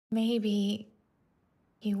Maybe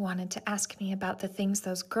you wanted to ask me about the things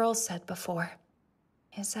those girls said before.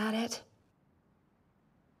 Is that it?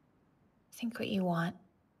 Think what you want.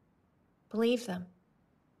 Believe them.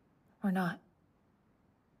 Or not.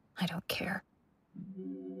 I don't care.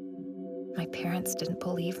 My parents didn't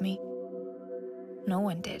believe me. No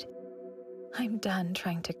one did. I'm done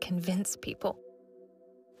trying to convince people.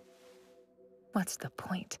 What's the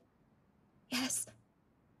point? Yes.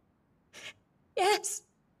 Yes.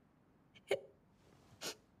 It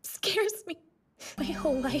scares me. My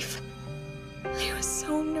whole life, I was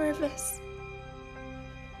so nervous.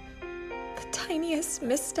 The tiniest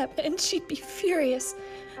misstep and she'd be furious.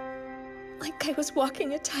 Like I was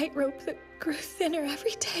walking a tightrope that grew thinner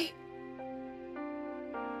every day.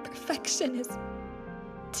 Perfection is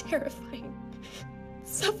terrifying,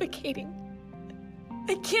 suffocating.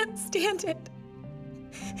 I can't stand it.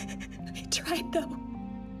 I tried though.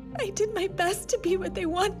 I did my best to be what they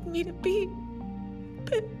wanted me to be.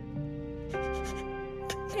 But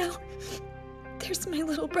now, there's my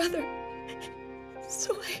little brother.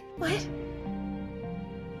 So What?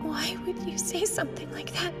 Why would you say something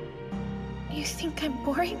like that? You think I'm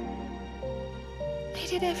boring? I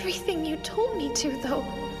did everything you told me to, though.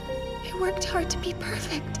 I worked hard to be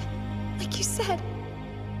perfect, like you said.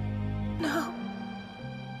 No,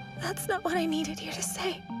 that's not what I needed you to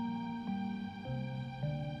say.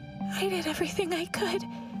 I did everything I could,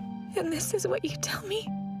 and this is what you tell me?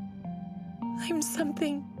 I'm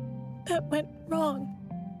something that went wrong.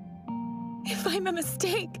 If I'm a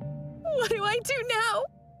mistake, what do I do now?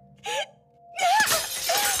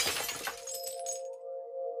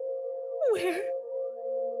 Where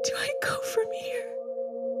do I go from here?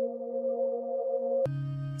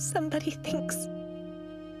 Somebody thinks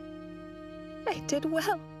I did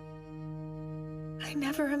well. I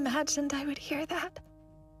never imagined I would hear that.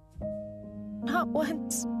 Not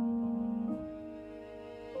once.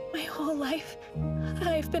 My whole life,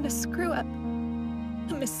 I've been a screw-up,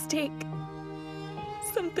 a mistake,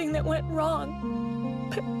 something that went wrong.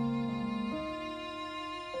 But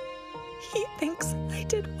he thinks I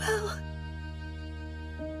did well.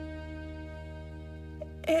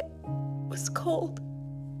 It was cold,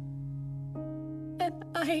 and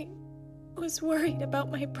I was worried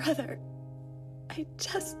about my brother. I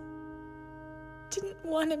just didn't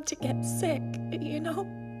want him to get sick, you know?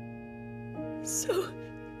 So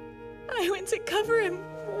I went to cover him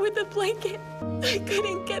with a blanket. I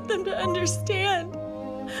couldn't get them to understand.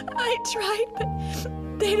 I tried,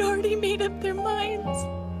 but they'd already made up their minds.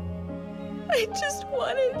 I just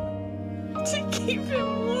wanted to keep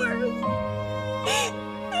him warm.